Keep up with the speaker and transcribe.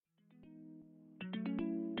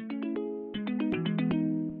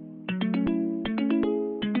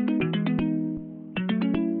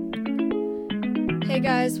Hey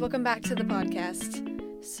guys, welcome back to the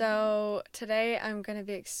podcast. So today I'm going to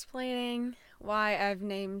be explaining why I've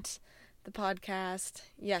named the podcast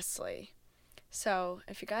Yesly. So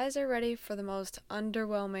if you guys are ready for the most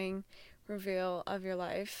underwhelming reveal of your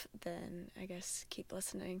life, then I guess keep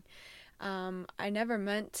listening. I never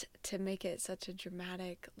meant to make it such a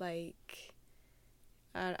dramatic, I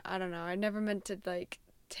don't know, I never meant to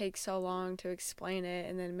take so long to explain it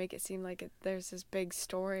and then make it seem like there's this big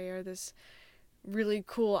story or this really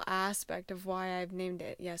cool aspect of why I've named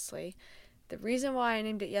it Yesly. The reason why I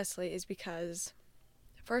named it Yesly is because,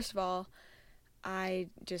 first of all, as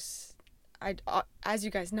you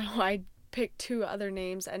guys know, I picked two other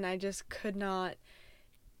names and I just could not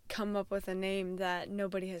come up with a name that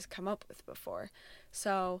nobody has come up with before.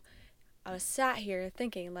 So I was sat here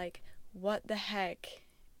thinking, what the heck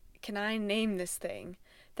can I name this thing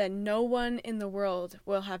that no one in the world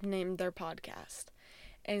will have named their podcast?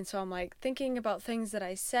 And so I'm thinking about things that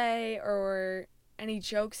I say or any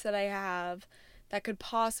jokes that I have that could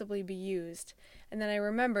possibly be used. And then I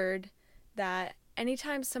remembered that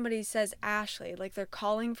anytime somebody says Ashley, they're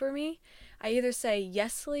calling for me, I either say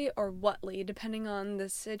Yesly or Whatley, depending on the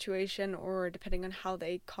situation or depending on how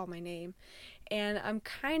they call my name. And I'm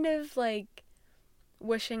kind of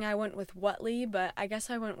wishing I went with Whatley, but I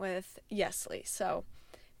guess I went with Yesly. So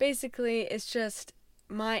basically it's just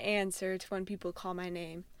my answer to when people call my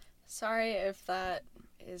name. Sorry if that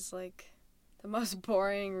is the most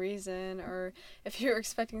boring reason, or if you're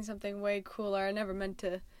expecting something way cooler. I never meant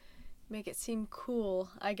to make it seem cool,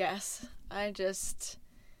 I guess. I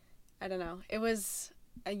don't know. It was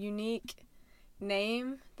a unique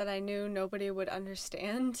name that I knew nobody would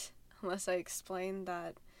understand unless I explained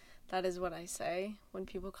that is what I say when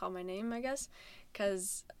people call my name, I guess.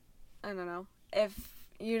 Because, I don't know, if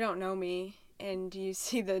you don't know me and you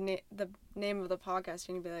see the name of the podcast,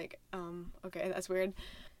 and you'd be like, okay, that's weird.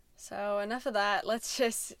 So enough of that. Let's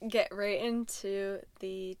just get right into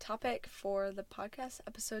the topic for the podcast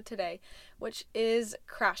episode today, which is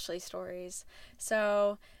Crashley stories.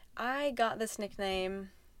 So I got this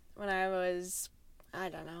nickname when I was,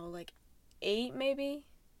 8 maybe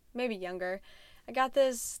younger. I got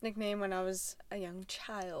this nickname when I was a young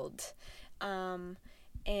child.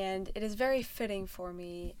 And it is very fitting for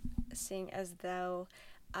me, seeing as though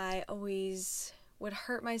I always would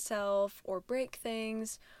hurt myself or break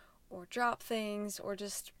things or drop things or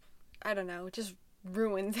just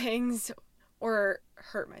ruin things or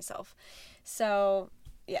hurt myself. So,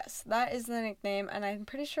 yes, that is the nickname, and I'm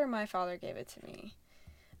pretty sure my father gave it to me.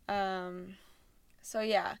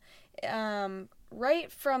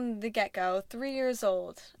 Right from the get-go, 3 years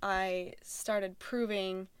old, I started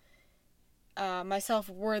proving myself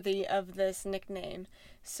worthy of this nickname.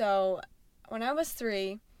 So when I was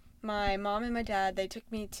 3, my mom and my dad, they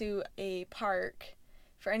took me to a park.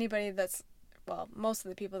 For anybody most of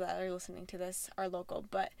the people that are listening to this are local,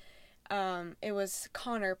 but it was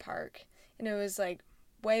Connor Park, and it was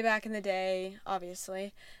way back in the day,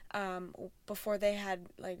 obviously, before they had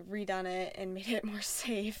redone it and made it more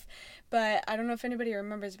safe. But I don't know if anybody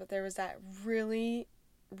remembers, but there was that really,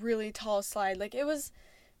 really tall slide. It was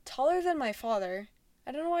taller than my father.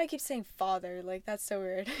 I don't know why I keep saying father, that's so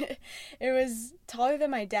weird. It was taller than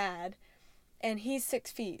my dad, and he's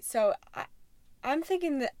 6 feet. So I'm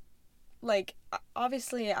thinking that,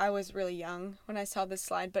 obviously I was really young when I saw this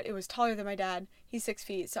slide, but it was taller than my dad. He's 6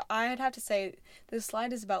 feet. So I'd have to say this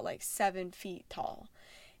slide is about 7 feet tall.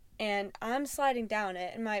 And I'm sliding down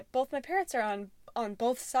it, and both my parents are on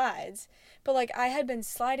both sides. But I had been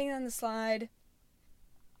sliding on the slide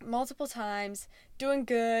multiple times, doing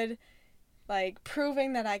good,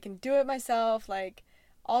 proving that I can do it myself,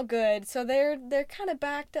 all good. So they kind of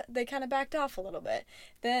backed off a little bit.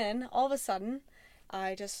 Then all of a sudden,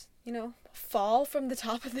 I just, fall from the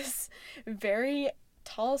top of this very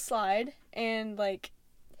tall slide and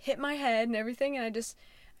hit my head and everything, and I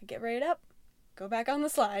get right up, go back on the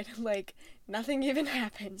slide, nothing even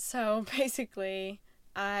happened. So basically,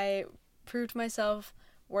 I proved myself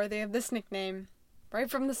worthy of this nickname right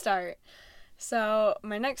from the start. So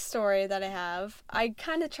my next story that I have, I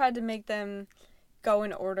kind of tried to make them go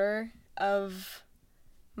in order of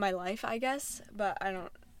my life, I guess, but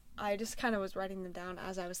I just kind of was writing them down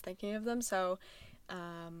as I was thinking of them, so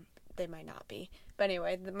they might not be. But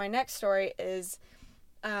anyway, my next story is,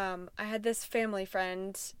 I had this family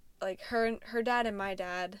friend, her dad and my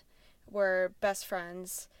dad were best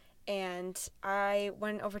friends, and I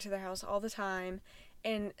went over to their house all the time.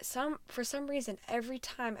 And for some reason, every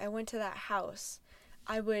time I went to that house,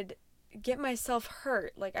 I would get myself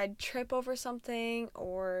hurt. I'd trip over something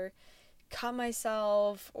or cut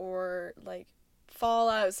myself or fall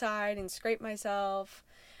outside and scrape myself.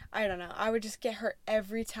 I don't know. I would just get hurt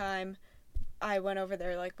every time I went over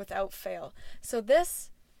there, like, without fail. So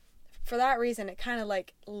this, for that reason, it kind of,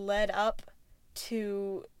 like, led up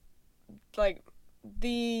to, like,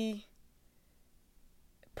 the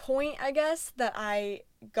point, I guess, that I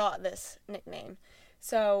got this nickname.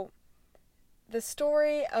 So the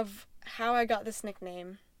story of how I got this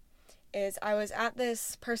nickname is I was at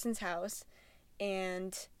this person's house,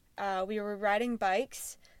 and we were riding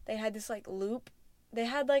bikes. They had this, like, loop. They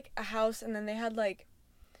had, like, a house, and then they had, like,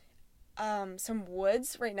 some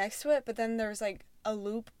woods right next to it, but then there was, like, a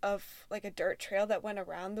loop of, like, a dirt trail that went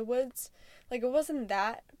around the woods. Like, it wasn't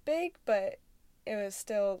that big, but it was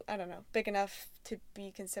still, I don't know, big enough to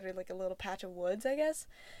be considered, like, a little patch of woods, I guess.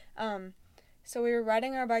 So we were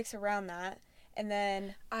riding our bikes around that, and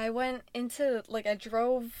then I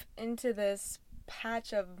drove into this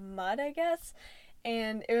patch of mud, I guess,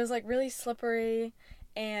 and it was, like, really slippery,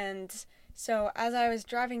 and so as I was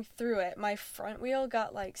driving through it, my front wheel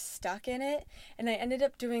got, like, stuck in it, and I ended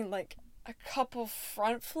up doing, like, a couple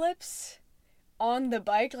front flips on the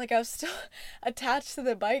bike. Like, I was still attached to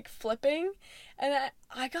the bike flipping, and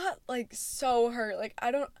I got, like, so hurt. Like,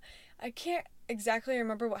 I can't exactly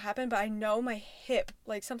remember what happened, but I know my hip,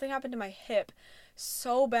 like, something happened to my hip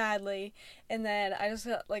so badly, and then I just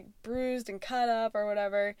got, like, bruised and cut up or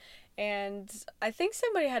whatever, and I think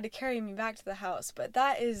somebody had to carry me back to the house, but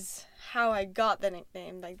that is how I got the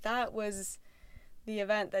nickname. Like, that was the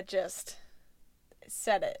event that just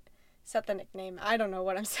set the nickname. I don't know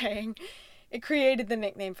what I'm saying. It created the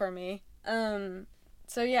nickname for me.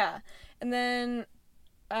 So yeah, and then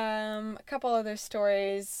a couple other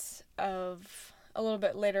stories of a little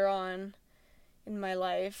bit later on in my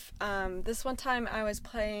life. This one time I wasn't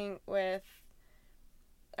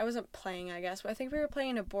playing, I guess, but I think we were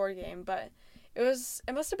playing a board game, but it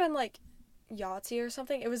must have been, like, Yahtzee or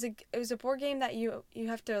something. It was a board game that you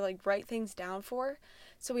have to, like, write things down for.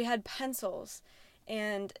 So we had pencils,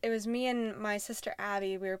 and it was me and my sister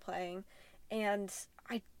Abby we were playing, and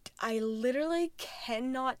I literally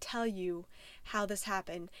cannot tell you how this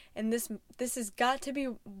happened, and this has got to be,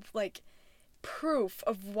 like, proof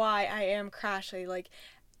of why I am Crashley. Like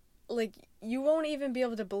you won't even be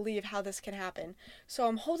able to believe how this can happen. So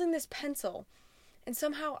I'm holding this pencil, and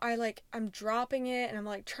somehow I'm dropping it, and I'm,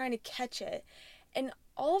 like, trying to catch it, and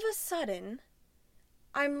all of a sudden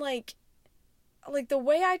I'm like the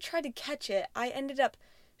way I tried to catch it, I ended up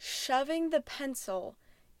shoving the pencil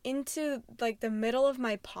into, like, the middle of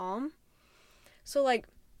my palm. So, like,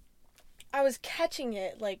 I was catching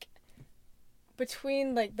it, like,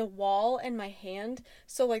 between, like, the wall and my hand.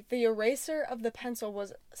 So, like, the eraser of the pencil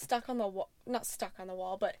was stuck on the wall, not stuck on the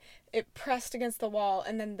wall, but it pressed against the wall,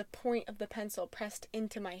 and then the point of the pencil pressed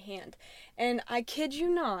into my hand. And I kid you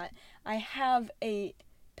not, I have a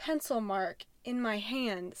pencil mark in my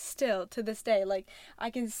hand still to this day. Like, I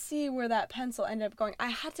can see where that pencil ended up going. I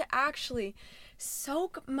had to actually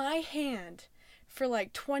soak my hand for,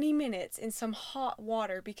 like, 20 minutes in some hot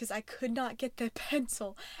water because I could not get the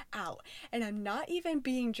pencil out. And I'm not even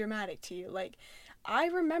being dramatic to you. Like, I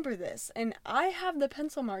remember this, and I have the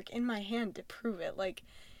pencil mark in my hand to prove it. Like,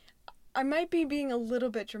 I might be being a little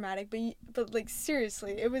bit dramatic, but like,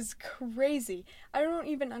 seriously, it was crazy. I don't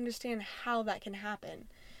even understand how that can happen.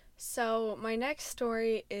 So my next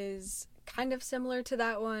story is kind of similar to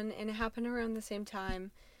that one, and it happened around the same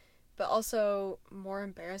time, but also more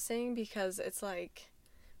embarrassing because it's like,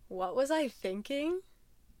 what was I thinking?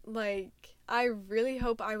 Like, I really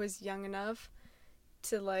hope I was young enough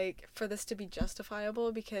to, like, for this to be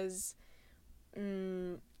justifiable, because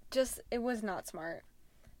it was not smart.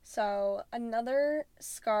 So another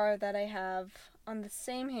scar that I have on the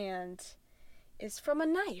same hand is from a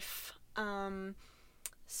knife.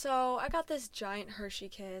 So I got this giant Hershey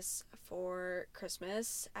Kiss for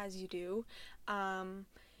Christmas, as you do, and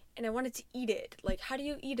I wanted to eat it. Like, how do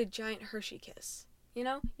you eat a giant Hershey Kiss? You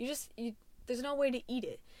know? There's no way to eat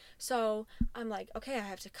it. So I'm like, okay, I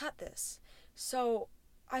have to cut this. So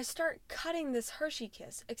I start cutting this Hershey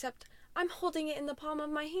Kiss, except I'm holding it in the palm of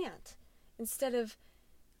my hand instead of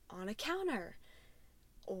on a counter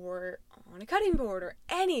or on a cutting board or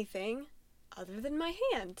anything other than my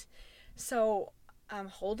hand. So I'm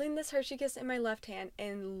holding this Hershey Kiss in my left hand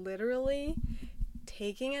and literally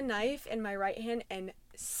taking a knife in my right hand and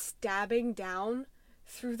stabbing down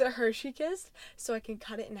through the Hershey Kiss so I can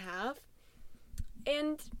cut it in half.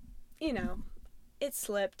 And, you know, it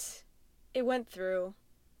slipped, it went through,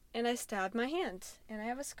 and I stabbed my hand, and I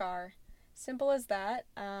have a scar. Simple as that.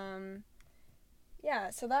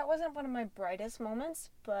 Yeah, so that wasn't one of my brightest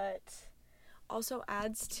moments, but also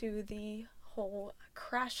adds to the whole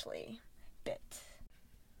Crashley bit.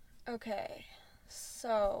 Okay,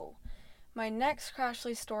 so my next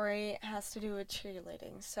Crashley story has to do with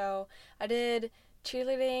cheerleading. So I did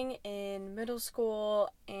cheerleading in middle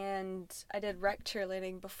school, and I did rec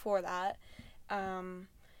cheerleading before that. Um,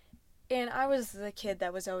 and I was the kid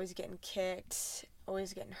that was always getting kicked,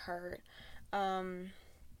 always getting hurt. Um,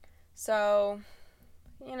 so,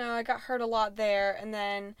 I got hurt a lot there, and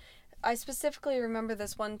then I specifically remember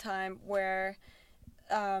this one time where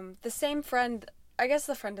the same friend, I guess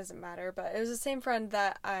the friend doesn't matter, but it was the same friend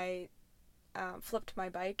that I flipped my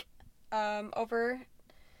bike over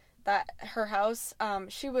her house.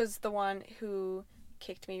 She was the one who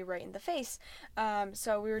kicked me right in the face.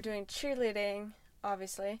 So we were doing cheerleading,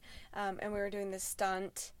 obviously, and we were doing this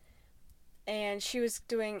stunt, and she was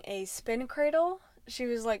doing a spin cradle. She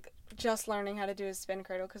was like just learning how to do a spin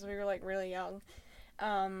cradle because we were like really young.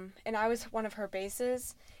 And I was one of her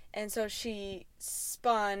bases, and so she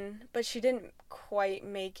spun, but she didn't quite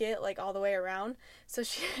make it like all the way around. So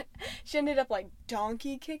she ended up like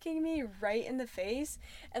donkey kicking me right in the face,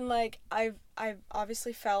 and like I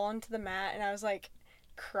obviously fell onto the mat, and I was like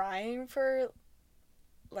crying for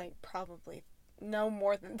like probably no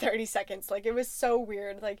more than 30 seconds. Like, it was so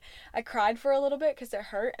weird. Like, I cried for a little bit because it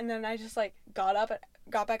hurt, and then I just like got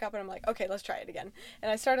back up, and I'm like, okay, let's try it again.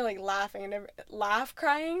 And I started like laughing and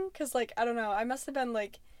crying because like I don't know, I must have been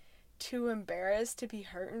like too embarrassed to be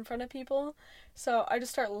hurt in front of people. So I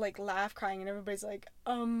just start like crying, and everybody's like,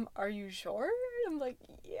 are you sure? And I'm like,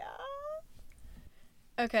 yeah.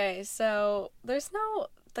 Okay, so there's no,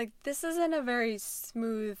 like, this isn't a very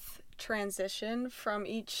smooth transition from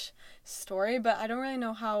each story, but I don't really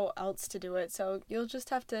know how else to do it, so you'll just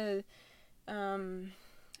have to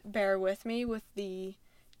bear with me with the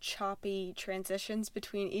choppy transitions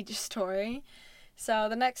between each story. So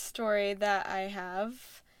the next story that I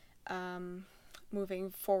have, moving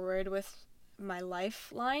forward with my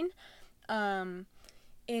lifeline,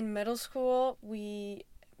 in middle school we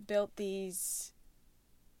built these.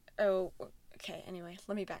 Oh, okay, anyway,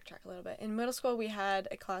 let me backtrack a little bit. In middle school, we had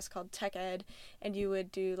a class called Tech Ed, and you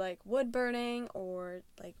would do, like, wood burning, or,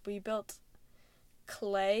 like, we built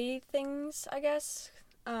clay things, I guess.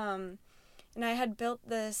 And I had built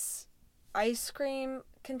this ice cream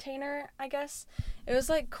container, I guess. It was,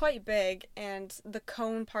 like, quite big, and the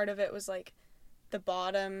cone part of it was, like, the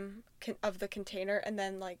bottom of the container, and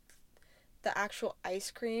then, like, the actual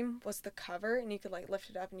ice cream was the cover, and you could, like,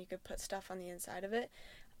 lift it up, and you could put stuff on the inside of it.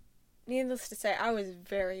 Needless to say, I was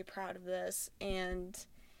very proud of this, and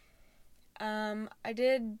I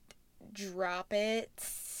did drop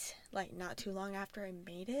it, like, not too long after I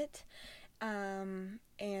made it, and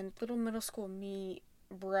little middle school me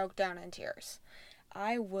broke down in tears.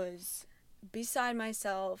 I was beside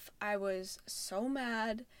myself. I was so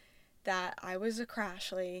mad that I was a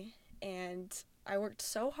Crashley, and I worked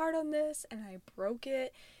so hard on this, and I broke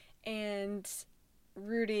it, and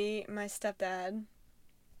Rudy, my stepdad,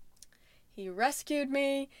 he rescued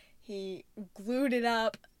me, he glued it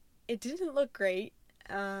up. It didn't look great,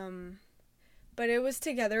 but it was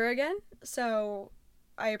together again, so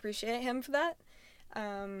I appreciate him for that,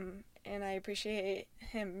 and I appreciate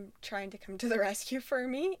him trying to come to the rescue for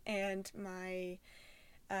me and my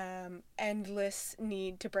endless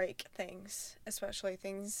need to break things, especially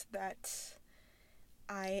things that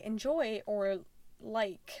I enjoy or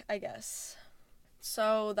like, I guess.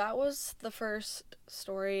 So that was the first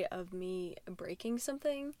story of me breaking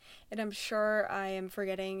something, and I'm sure I am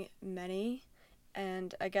forgetting many,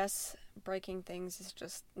 and I guess breaking things is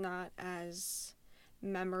just not as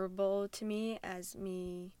memorable to me as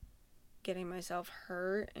me getting myself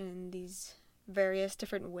hurt in these various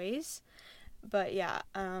different ways. But yeah,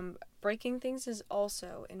 breaking things is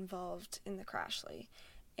also involved in the Crashly,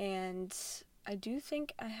 and I do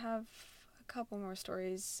think I have couple more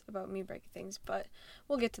stories about me breaking things, but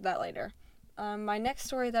we'll get to that later. My next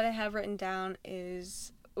story that I have written down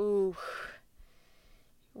is one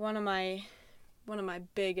of my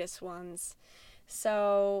biggest ones.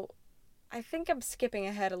 So I think I'm skipping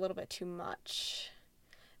ahead a little bit too much,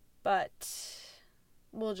 but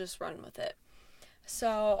we'll just run with it.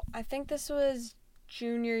 So I think this was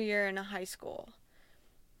junior year in high school.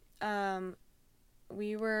 It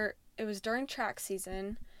was during track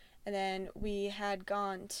season. And then we had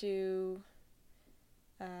gone to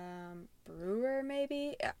Brewer,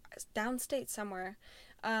 maybe? Downstate somewhere.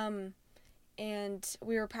 And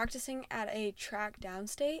we were practicing at a track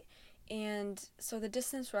downstate. And so the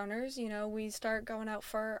distance runners, we start going out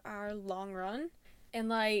for our long run. And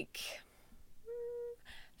like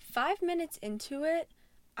 5 minutes into it,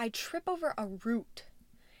 I trip over a root.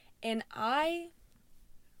 And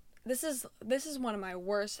this is one of my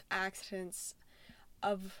worst accidents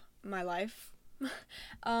of my life.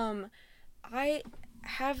 I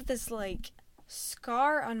have this, like,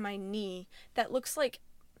 scar on my knee that looks like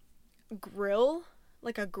a grill.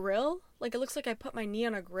 Like, it looks like I put my knee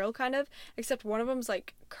on a grill, kind of, except one of them's,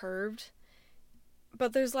 like, curved.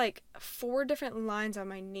 But there's, like, 4 different lines on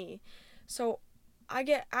my knee. So I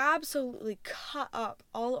get absolutely cut up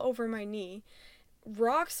all over my knee.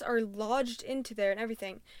 Rocks are lodged into there and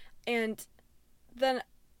everything. And then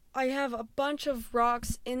I have a bunch of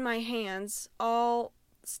rocks in my hands, all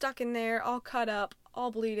stuck in there, all cut up,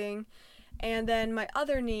 all bleeding. And then my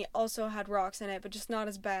other knee also had rocks in it, but just not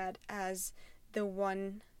as bad as the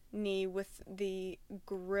one knee with the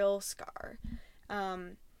grill scar.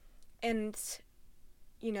 And,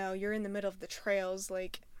 you know, you're in the middle of the trails,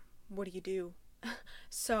 like, what do you do?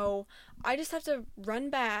 So I just have to run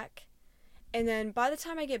back, and then by the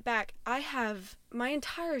time I get back, my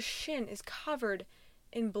entire shin is covered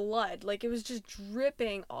in blood. Like, it was just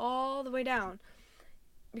dripping all the way down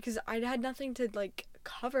because I had nothing to, like,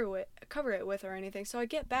 cover it with or anything. So I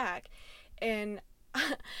get back, and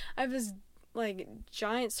I have this, like,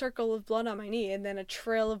 giant circle of blood on my knee, and then a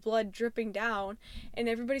trail of blood dripping down, and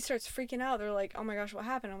everybody starts freaking out. They're like, oh my gosh, what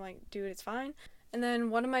happened? I'm like, dude, it's fine. And then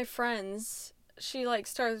one of my friends, she, like,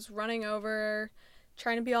 starts running over,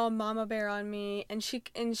 trying to be all mama bear on me, and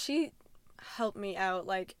she helped me out.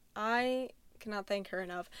 Like, I cannot thank her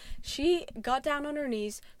enough. She got down on her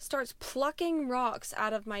knees, starts plucking rocks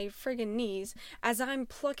out of my friggin' knees as I'm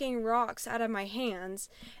plucking rocks out of my hands,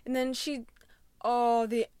 and then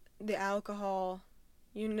the alcohol,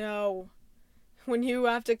 you know, when you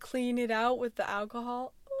have to clean it out with the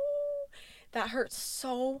alcohol, ooh, that hurts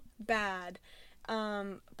so bad.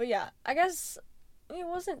 But yeah, I guess it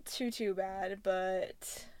wasn't too bad,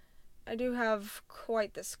 but I do have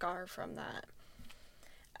quite the scar from that.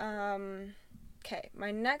 Okay,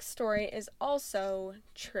 my next story is also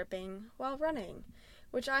tripping while running,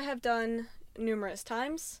 which I have done numerous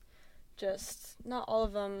times. Just not all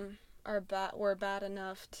of them were bad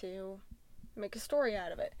enough to make a story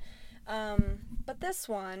out of it. But this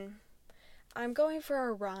one, I'm going for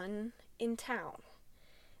a run in town,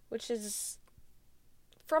 which is,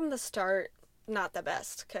 from the start, not the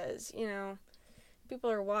best, because, you know, people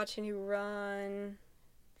are watching you run.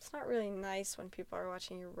 It's not really nice when people are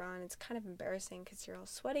watching you run. It's kind of embarrassing because you're all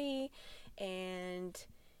sweaty, and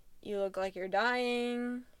you look like you're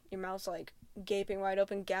dying. Your mouth's, like, gaping wide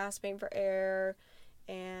open, gasping for air,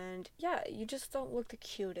 and yeah, you just don't look the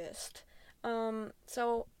cutest.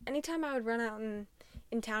 So anytime I would run out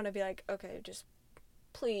in town, I'd be like, okay, just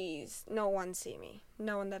please, no one see me.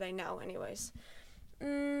 No one that I know, anyways.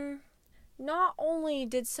 Not only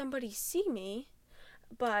did somebody see me,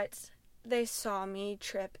 but they saw me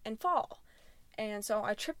trip and fall. And so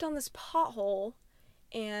I tripped on this pothole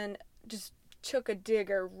and just took a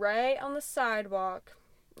digger right on the sidewalk,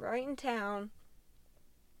 right in town.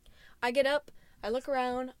 I get up, I look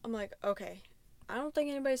around, I'm like, okay, I don't think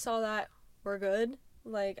anybody saw that. We're good.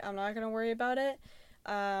 Like, I'm not gonna worry about it.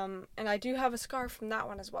 And I do have a scar from that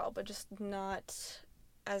one as well, but just not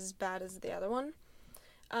as bad as the other one.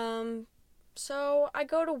 So I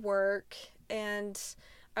go to work, and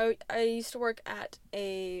I used to work at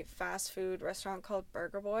a fast food restaurant called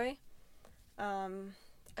Burger Boy. I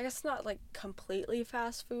guess not, like, completely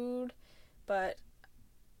fast food, but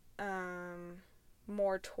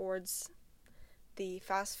more towards the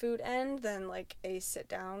fast food end than, like, a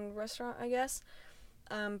sit-down restaurant, I guess.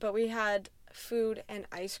 But we had food and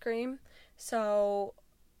ice cream. So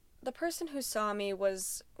the person who saw me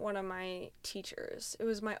was one of my teachers. It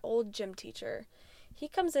was my old gym teacher. He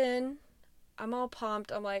comes in, I'm all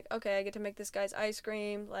pumped. I'm like, okay, I get to make this guy's ice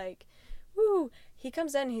cream. Like, woo. He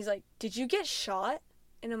comes in, he's like, did you get shot?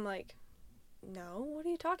 And I'm like, no, what are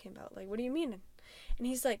you talking about? Like, what do you mean? And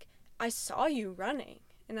he's like, I saw you running.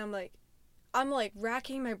 And I'm like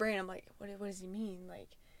racking my brain. I'm like, what does he mean?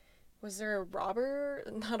 Like, was there a robber?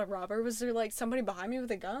 Not a robber. Was there, like, somebody behind me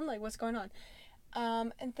with a gun? Like, what's going on?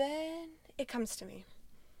 And then it comes to me.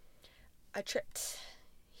 I tripped.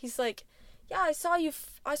 He's like, yeah, I saw you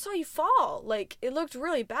fall. Like, it looked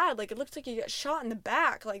really bad. Like, it looked like you got shot in the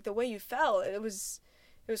back. Like, the way you fell, it was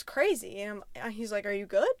crazy. And he's like, are you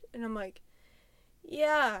good? And I'm like,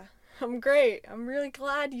 yeah, I'm great. I'm really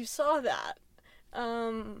glad you saw that.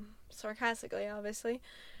 Sarcastically, obviously.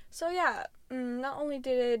 So yeah, not only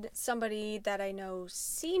did somebody that I know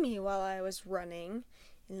see me while I was running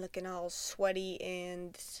and looking all sweaty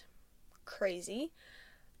and crazy,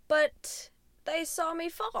 but they saw me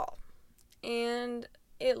fall. And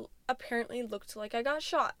it apparently looked like I got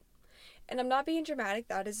shot. And I'm not being dramatic.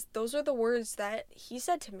 Those are the words that he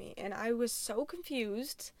said to me. And I was so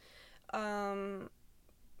confused.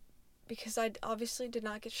 because I obviously did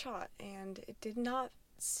not get shot, and it did not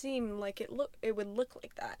seem like it would look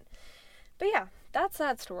like that. But yeah, that's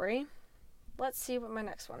that story. Let's see what my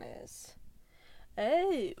next one is.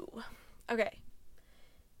 Oh, okay.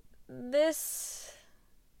 This,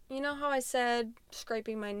 you know how I said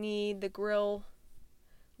scraping my knee, the grill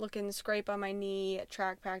looking scrape on my knee at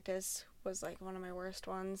track practice was like one of my worst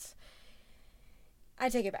ones? I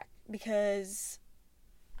take it back, because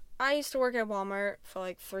I used to work at Walmart for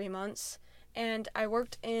like 3 months, and I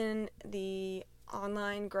worked in the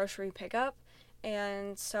online grocery pickup,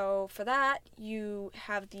 and so for that, you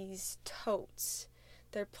have these totes.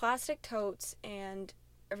 They're plastic totes, and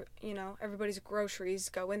everybody's groceries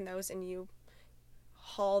go in those, and you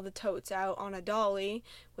haul the totes out on a dolly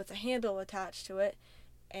with a handle attached to it,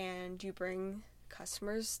 and you bring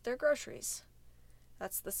customers their groceries.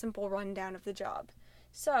 That's the simple rundown of the job.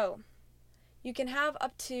 So, you can have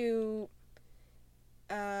up to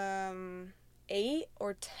 8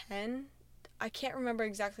 or 10. I can't remember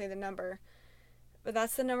exactly the number, but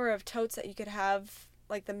that's the number of totes that you could have,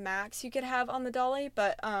 like the max you could have on the dolly.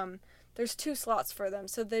 But there's 2 slots for them,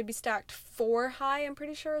 so they'd be stacked 4 high, I'm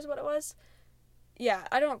pretty sure is what it was. Yeah,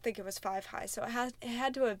 I don't think it was 5 high, so it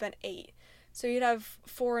had to have been 8. So you'd have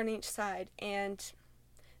 4 on each side, and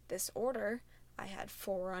this order, I had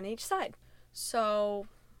 4 on each side. So,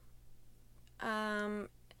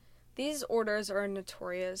 these orders are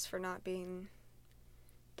notorious for not being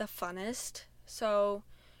the funnest. So,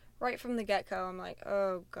 right from the get-go, I'm like,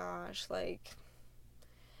 oh gosh, like,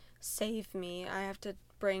 save me. I have to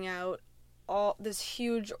bring out all this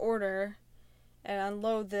huge order and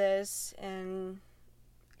unload this and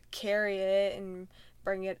carry it and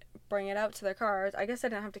bring it out to their cars. I guess I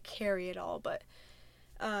didn't have to carry it all, but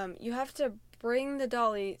you have to bring the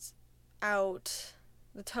dollies out,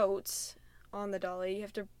 the totes on the dolly.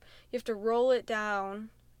 You have to roll it down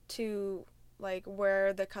to like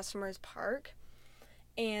where the customers park,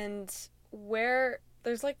 and where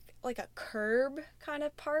there's like a curb kind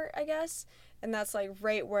of part, I guess, and that's like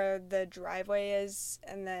right where the driveway is,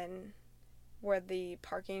 and then where the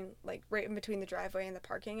parking, like right in between the driveway and the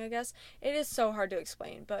parking, I guess. It is so hard to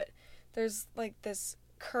explain, but there's like this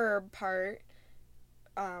curb part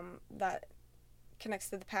that connects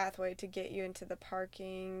to the pathway to get you into the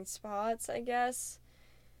parking spots, I guess.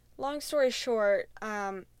 Long story short,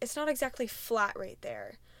 it's not exactly flat right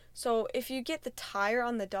there. So if you get the tire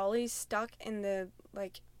on the dolly stuck in the,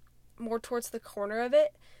 like, more towards the corner of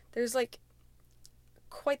it, there's like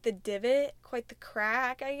quite the divot, quite the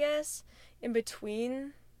crack, I guess, in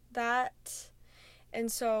between that.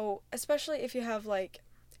 And so, especially if you have like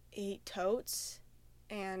 8 totes,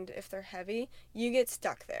 and if they're heavy, you get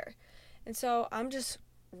stuck there. And so I'm just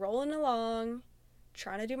rolling along,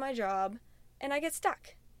 trying to do my job, and I get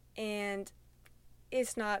stuck. And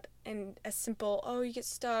it's not a simple, oh, you get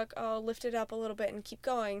stuck, oh, lift it up a little bit and keep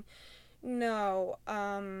going. No,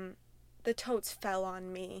 the totes fell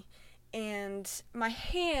on me, and my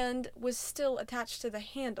hand was still attached to the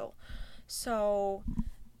handle. So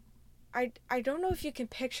I don't know if you can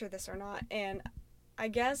picture this or not, and I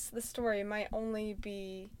guess the story might only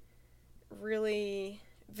be really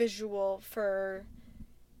visual for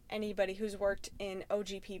anybody who's worked in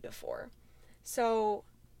OGP before. So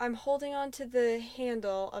I'm holding on to the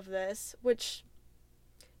handle of this, which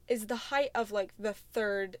is the height of like the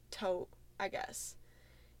 3rd tote, I guess.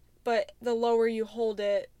 But the lower you hold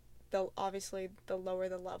it, obviously the lower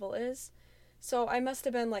the level is. So I must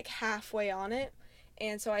have been like halfway on it,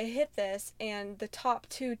 and so I hit this, and the top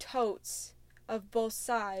 2 totes of both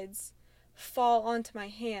sides fall onto my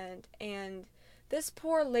hand, and this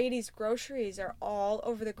poor lady's groceries are all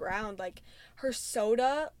over the ground. Like, her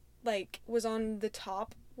soda, like, was on the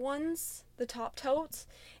top ones, the top totes,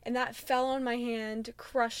 and that fell on my hand,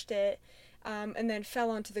 crushed it, and then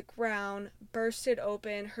fell onto the ground, bursted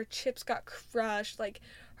open. Her chips got crushed. Like,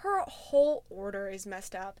 her whole order is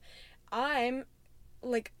messed up. I'm,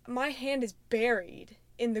 like, my hand is buried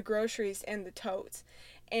in the groceries and the totes,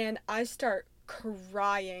 and I start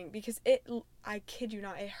crying because I kid you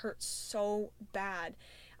not, it hurt so bad.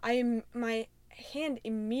 My hand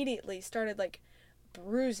immediately started, like,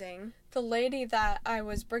 bruising. The lady that I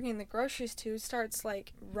was bringing the groceries to starts,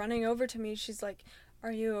 like, running over to me. She's like,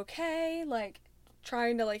 are you okay? Like,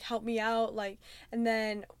 trying to, like, help me out. Like, and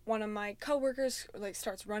then one of my coworkers, like,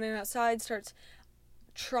 starts running outside, starts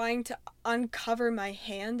trying to uncover my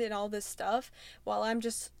hand and all this stuff while I'm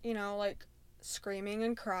just, like, screaming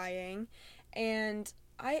and crying. And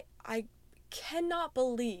I cannot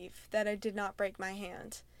believe that I did not break my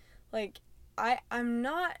hand. Like, I'm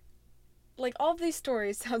not, like, all of these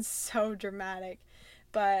stories sound so dramatic,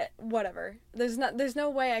 but whatever. There's no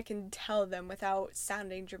way I can tell them without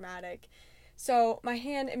sounding dramatic. So my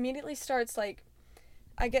hand immediately starts like,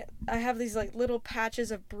 I have these like little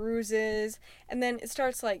patches of bruises, and then it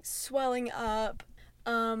starts like swelling up.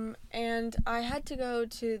 And I had to go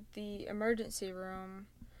to the emergency room.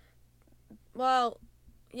 Well,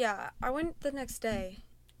 yeah, I went the next day.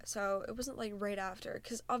 So it wasn't like right after,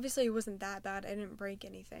 because obviously it wasn't that bad. I didn't break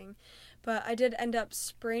anything, but I did end up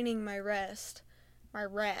spraining my wrist. I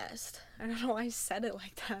don't know why I said it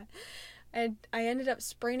like that. I ended up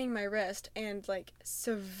spraining my wrist and like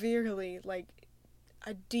severely, like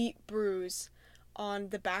a deep bruise on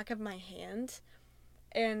the back of my hand.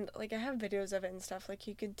 And like I have videos of it and stuff. Like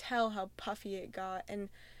you could tell how puffy it got, and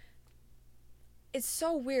it's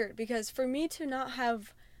so weird because for me to not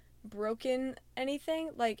have broken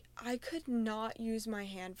anything, like I could not use my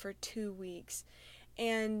hand for 2 weeks,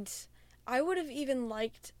 and I would have even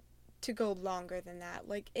liked to go longer than that.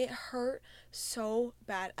 Like it hurt so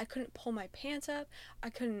bad. I couldn't pull my pants up. I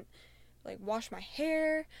couldn't like wash my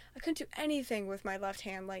hair. I couldn't do anything with my left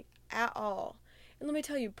hand, like at all. And let me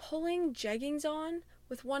tell you, pulling jeggings on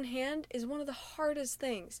with one hand is one of the hardest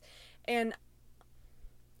things. And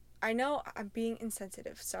I know I'm being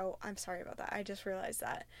insensitive, so I'm sorry about that. I just realized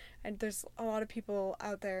that. And there's a lot of people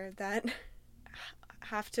out there that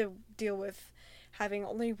have to deal with having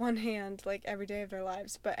only one hand, like, every day of their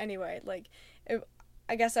lives. But anyway, like,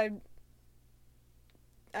 I guess I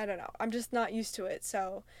don't know. I'm just not used to it,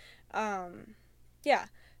 so, yeah.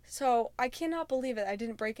 So, I cannot believe it. I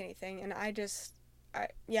didn't break anything, and I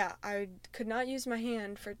could not use my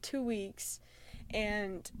hand for 2 weeks,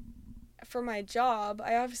 and for my job,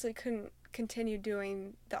 I obviously couldn't continue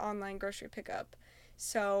doing the online grocery pickup.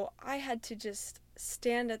 So I had to just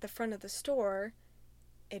stand at the front of the store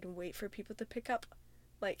and wait for people to pick up,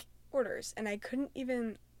 like, orders. And I couldn't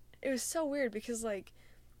even, it was so weird because, like,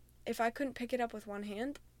 if I couldn't pick it up with one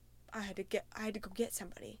hand, I had to go get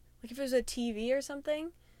somebody. Like, if it was a TV or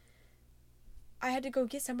something, I had to go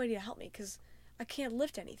get somebody to help me because I can't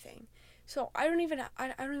lift anything. So I don't even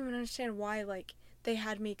understand why, like, they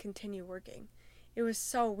had me continue working. It was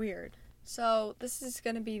so weird. So this is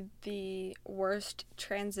going to be the worst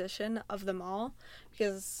transition of them all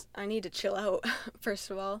because I need to chill out,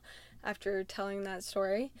 first of all, after telling that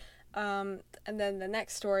story. And then the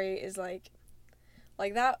next story is like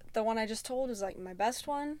that. The one I just told is like my best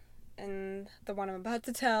one, and the one I'm about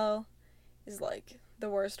to tell is like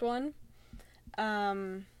the worst one.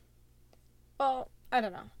 Well, I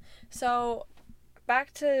don't know. So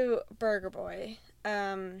back to Burger Boy.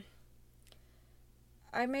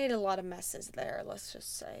 I made a lot of messes there, let's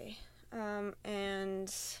just say.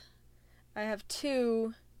 And I have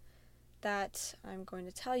two that I'm going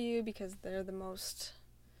to tell you because they're the most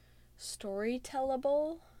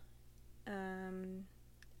storytellable.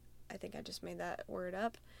 I think I just made that word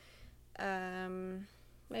up.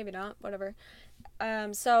 Maybe not, whatever.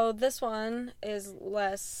 So this one is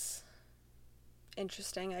less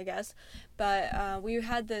interesting, I guess, but we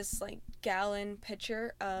had this like gallon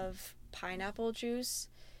pitcher of pineapple juice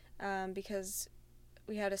because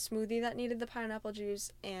we had a smoothie that needed the pineapple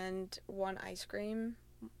juice and one ice cream.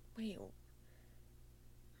 Wait,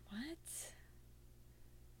 what?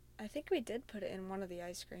 I think we did put it in one of the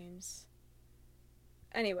ice creams.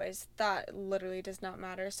 Anyways, that literally does not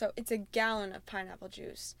matter. So it's a gallon of pineapple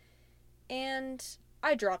juice, and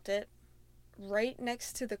I dropped it right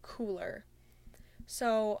next to the cooler.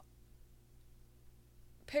 So,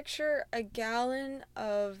 picture a gallon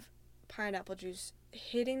of pineapple juice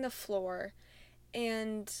hitting the floor,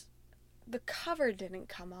 and the cover didn't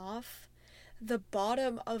come off. The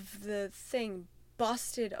bottom of the thing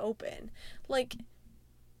busted open. Like,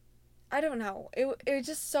 I don't know. It was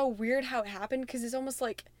just so weird how it happened, because it's almost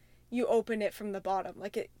like you opened it from the bottom.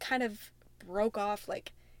 Like, it kind of broke off,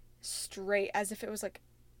 like, straight, as if it was, like,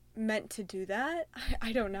 meant to do that.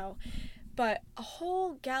 I don't know. But a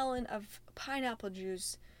whole gallon of pineapple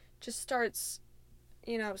juice just starts,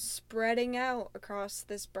 spreading out across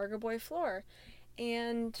this Burger Boy floor.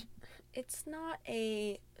 And it's not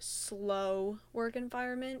a slow work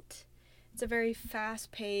environment. It's a very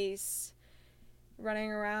fast pace, running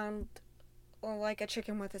around like a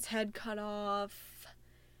chicken with its head cut off.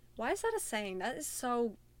 Why is that a saying? That is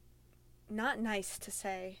so not nice to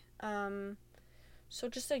say. So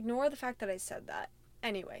just ignore the fact that I said that.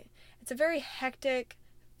 Anyway, it's a very hectic,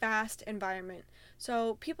 fast environment.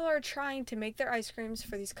 So people are trying to make their ice creams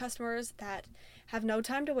for these customers that have no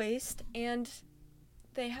time to waste, and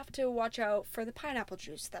they have to watch out for the pineapple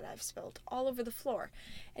juice that I've spilled all over the floor.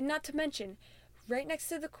 And not to mention, right next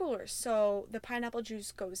to the cooler, so the pineapple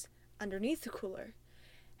juice goes underneath the cooler.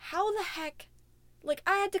 How the heck Like,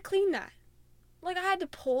 I had to clean that. Like, I had to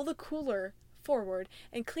pull the cooler forward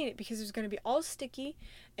and clean it because it was going to be all sticky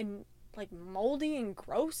and, like, moldy and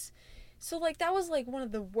gross. So, like, that was, like, one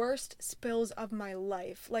of the worst spills of my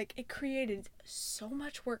life. Like, it created so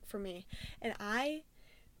much work for me, and I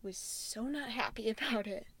was so not happy about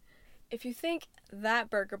it. If you think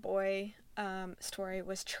that Burger Boy story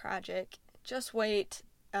was tragic, just wait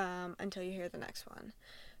until you hear the next one.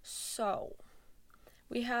 So,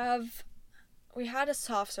 we had a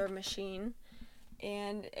soft serve machine,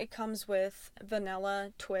 and it comes with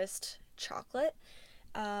vanilla twist chocolate.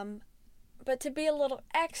 But to be a little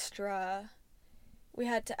extra, we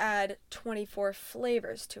had to add 24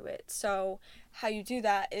 flavors to it. So how you do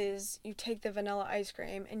that is you take the vanilla ice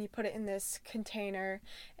cream and you put it in this container,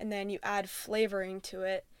 and then you add flavoring to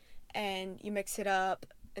it, and you mix it up,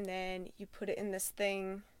 and then you put it in this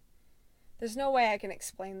thing. There's no way I can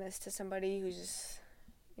explain this to somebody who's just,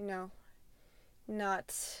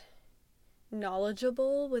 not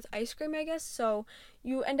knowledgeable with ice cream, I guess. So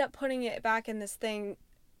you end up putting it back in this thing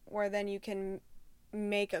where then you can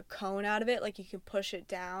make a cone out of it. Like, you can push it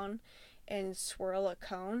down and swirl a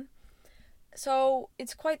cone. So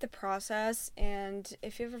it's quite the process, and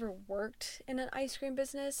if you've ever worked in an ice cream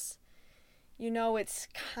business, it's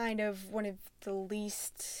kind of one of the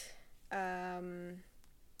least,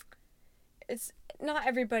 it's not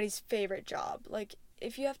everybody's favorite job. Like,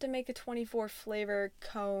 if you have to make a 24 flavor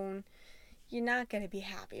cone, you're not going to be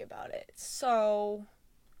happy about it. So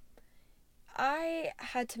I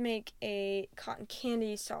had to make a cotton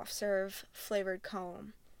candy soft serve flavored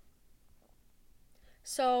cone.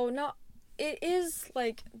 So it is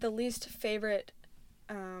like the least favorite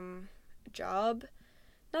job.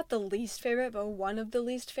 Not the least favorite, but one of the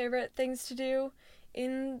least favorite things to do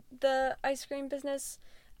in the ice cream business.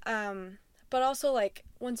 But also, like,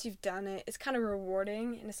 once you've done it, it's kind of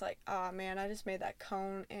rewarding, and it's like, oh man, I just made that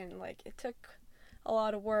cone, and like, it took a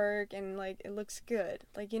lot of work, and like, it looks good.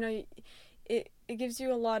 Like, it gives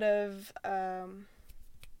you a lot of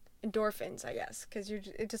endorphins, I guess, because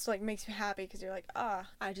it just like makes you happy, because you're like,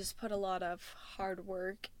 I just put a lot of hard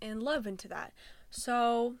work and love into that.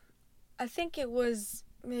 So I think it was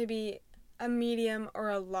maybe a medium or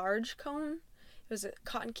a large cone. It was a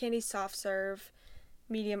cotton candy soft serve,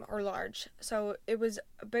 medium or large. So it was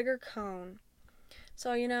a bigger cone.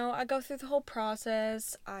 So, I go through the whole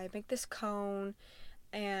process. I make this cone,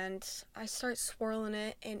 and I start swirling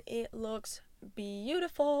it, and it looks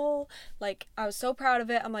beautiful. Like, I was so proud of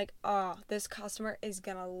it. I'm like, this customer is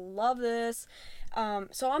gonna love this.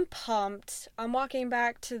 So I'm pumped. I'm walking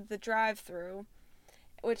back to the drive-thru,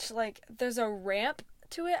 which, like, there's a ramp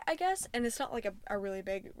to it, I guess, and it's not like a really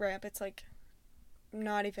big ramp. It's like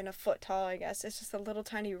not even a foot tall, I guess. It's just a little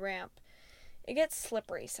tiny ramp. It gets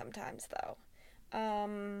slippery sometimes, though.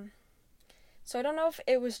 So I don't know if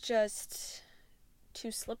it was just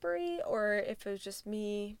too slippery or if it was just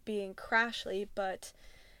me being Crashley, but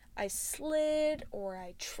I slid or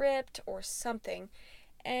I tripped or something.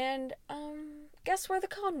 And guess where the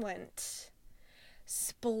cone went?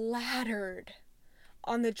 Splattered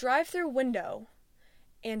on the drive-thru window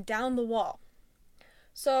and down the wall.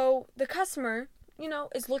 So the customer,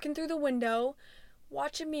 is looking through the window,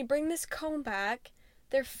 watching me bring this cone back.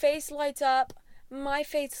 Their face lights up. My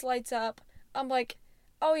face lights up. I'm like,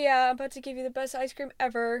 oh yeah, I'm about to give you the best ice cream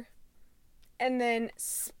ever. And then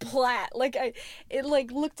splat. Like, it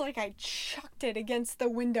looked like I chucked it against the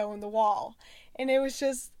window and the wall. And it was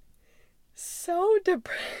just so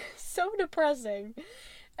depressing.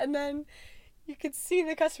 And then you could see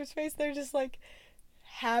the customer's face. They're just like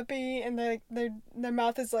happy, and their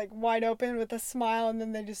mouth is like wide open with a smile, and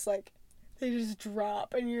then they just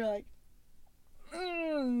drop, and you're like,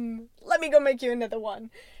 let me go make you another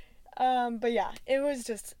one. But yeah, it was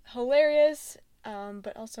just hilarious,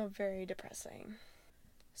 but also very depressing.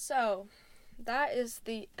 So that is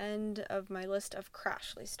the end of my list of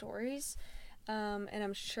Crashley stories, and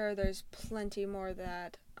I'm sure there's plenty more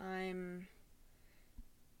that I'm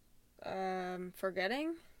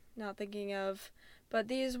forgetting, not thinking of, but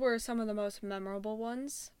these were some of the most memorable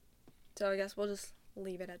ones, so I guess we'll just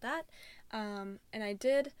leave it at that. And I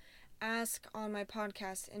did ask on my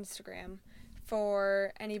podcast Instagram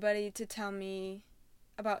for anybody to tell me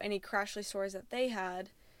about any Crashley stories that they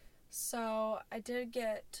had, so I did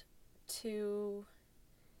get 2.5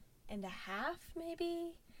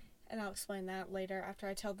 maybe, and I'll explain that later after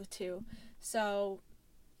I tell the 2. So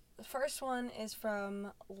the first one is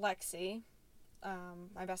from Lexi,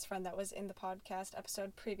 my best friend that was in the podcast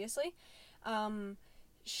episode previously.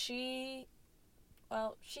 She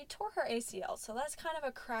tore her ACL, so that's kind of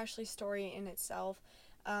a Crashley story in itself.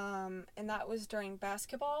 And that was during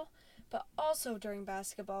basketball, But also during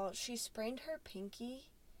basketball, she sprained her pinky,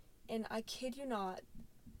 and I kid you not,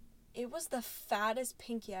 it was the fattest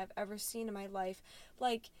pinky I've ever seen in my life.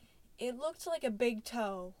 Like, it looked like a big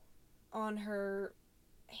toe on her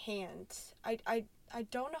hand. I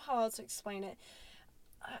don't know how else to explain it.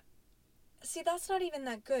 See, that's not even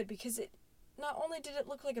that good, because it not only did it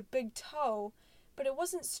look like a big toe, but it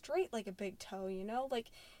wasn't straight like a big toe, you know? Like,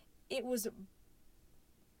 it was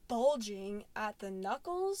bulging at the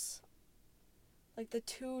knuckles. Like, the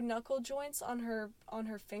two knuckle joints on her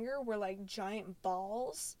finger were like giant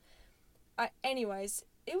balls. Anyways,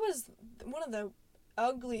 it was one of the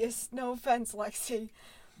ugliest, no offense, Lexi,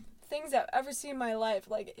 things I've ever seen in my life.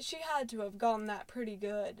 Like, she had to have gotten that pretty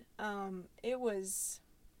good. It was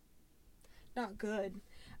not good.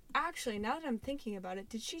 Actually, now that I'm thinking about it,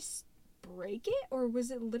 did she break it, or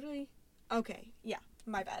was it literally... Okay, yeah,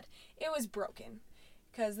 my bad. It was broken,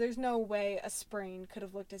 because there's no way a sprain could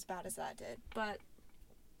have looked as bad as that did. But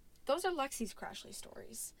those are Lexi's Crashley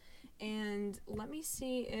stories. And let me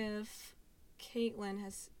see if Caitlin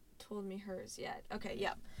has told me hers yet. Okay,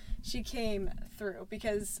 yep. She came through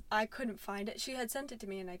because I couldn't find it. She had sent it to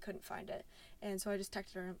me and I couldn't find it. And so I just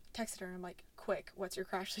texted her and I'm like, quick, what's your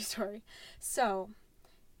Crashley story? So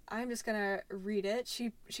I'm just gonna read it.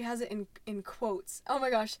 She has it in quotes. Oh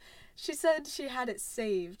my gosh. She said she had it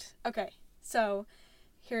saved. Okay, so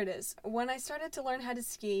here it is. When I started to learn how to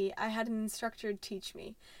ski, I had an instructor teach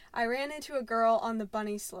me. I ran into a girl on the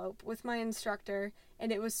bunny slope with my instructor,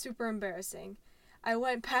 and it was super embarrassing. I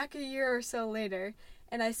went back a year or so later,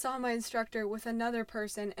 and I saw my instructor with another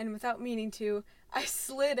person, and without meaning to, I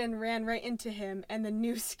slid and ran right into him and the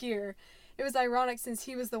new skier. It was ironic since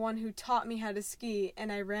he was the one who taught me how to ski,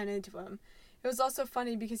 and I ran into him. It was also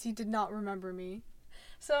funny because he did not remember me.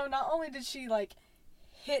 So not only did she,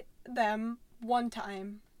 hit them one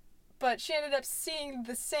time, but she ended up seeing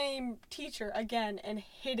the same teacher again and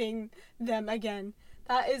hitting them again.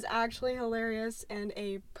 That is actually hilarious and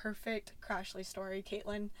a perfect Crashley story,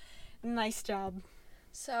 Caitlin. Nice job.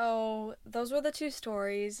 So those were the two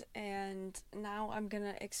stories, and now I'm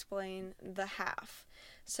gonna explain the half.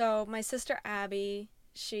 So my sister Abby,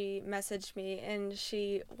 she messaged me and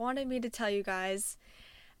she wanted me to tell you guys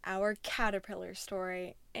our caterpillar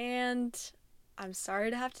story, and I'm sorry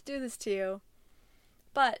to have to do this to you,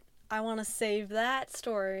 but I want to save that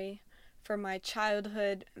story for my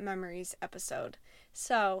childhood memories episode.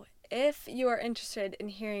 So if you are interested in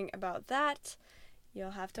hearing about that,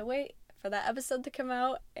 you'll have to wait for that episode to come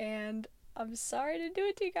out, and I'm sorry to do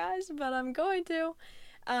it to you guys, but I'm going to.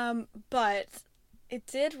 But it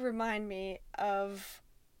did remind me of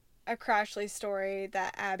a Crashley story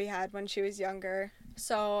that Abby had when she was younger,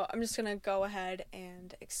 so I'm just gonna go ahead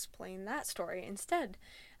and explain that story instead.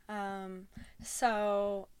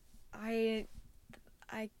 So I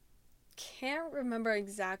can't remember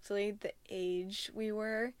exactly the age we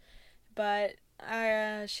were, but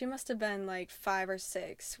she must have been 5 or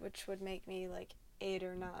 6, which would make me 8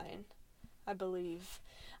 or 9, I believe.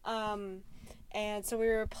 And so we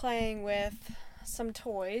were playing with some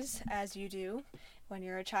toys, as you do when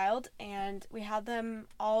you're a child, and we had them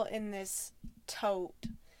all in this tote,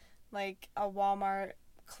 like a Walmart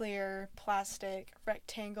clear plastic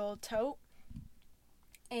rectangle tote.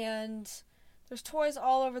 And there's toys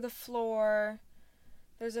all over the floor.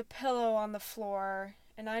 There's a pillow on the floor,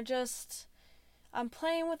 and I'm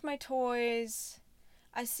playing with my toys.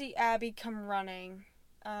 I see Abby come running.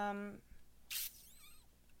 I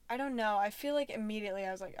don't know. I feel like immediately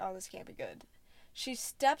I was like, oh, this can't be good. She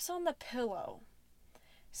steps on the pillow.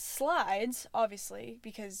 Slides, obviously,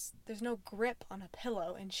 because there's no grip on a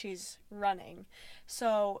pillow and she's running.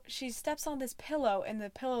 So she steps on this pillow and the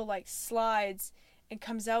pillow slides and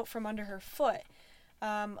comes out from under her foot,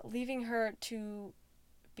 leaving her to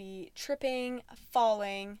be tripping,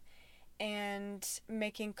 falling, and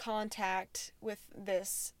making contact with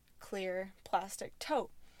this clear plastic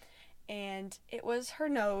tote. And it was her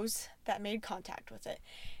nose that made contact with it.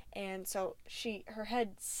 And so her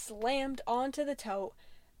head slammed onto the tote,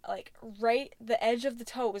 the edge of the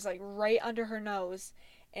tote was right under her nose,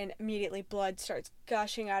 and immediately blood starts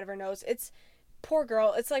gushing out of her nose. Poor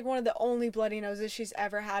girl, it's one of the only bloody noses she's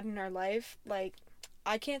ever had in her life.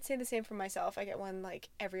 I can't say the same for myself. I get one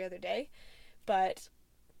every other day, but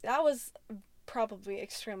that was probably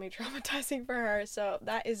extremely traumatizing for her, so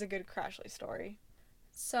that is a good Crashley story.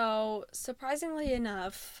 So, surprisingly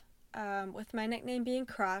enough, with my nickname being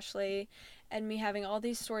Crashley and me having all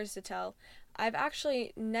these stories to tell, I've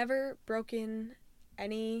actually never broken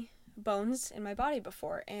any bones in my body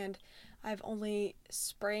before, and I've only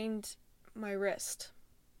sprained my wrist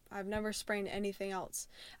I've never sprained anything else.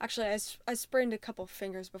 Actually, I sprained a couple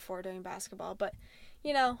fingers before doing basketball, but,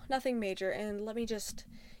 nothing major. And let me just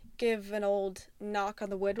give an old knock on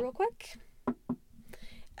the wood real quick.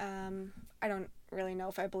 I don't really know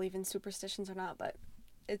if I believe in superstitions or not, but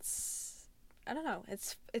I don't know,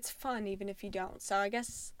 it's fun even if you don't. So I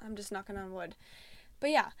guess I'm just knocking on wood. But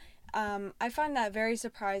yeah, I find that very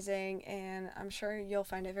surprising, and I'm sure you'll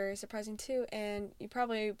find it very surprising too, and you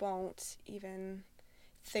probably won't even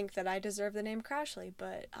think that I deserve the name Crashley,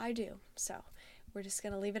 but I do. So we're just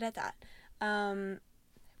going to leave it at that.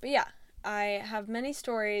 But yeah, I have many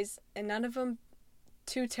stories, and none of them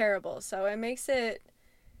too terrible, so it makes it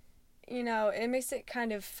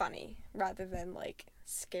kind of funny rather than like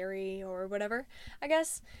scary or whatever, I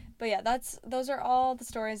guess. But yeah, those are all the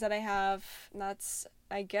stories that I have. That's,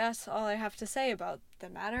 I guess, all I have to say about the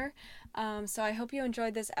matter. So I hope you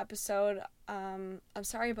enjoyed this episode. I'm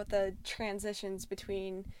sorry about the transitions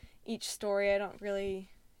between each story. I don't really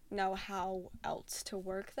know how else to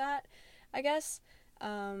work that, I guess.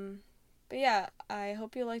 But yeah, I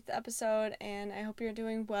hope you liked the episode, and I hope you're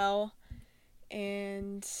doing well.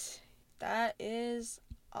 And that is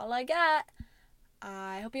all I got.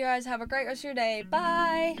 I hope you guys have a great rest of your day.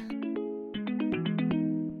 Bye!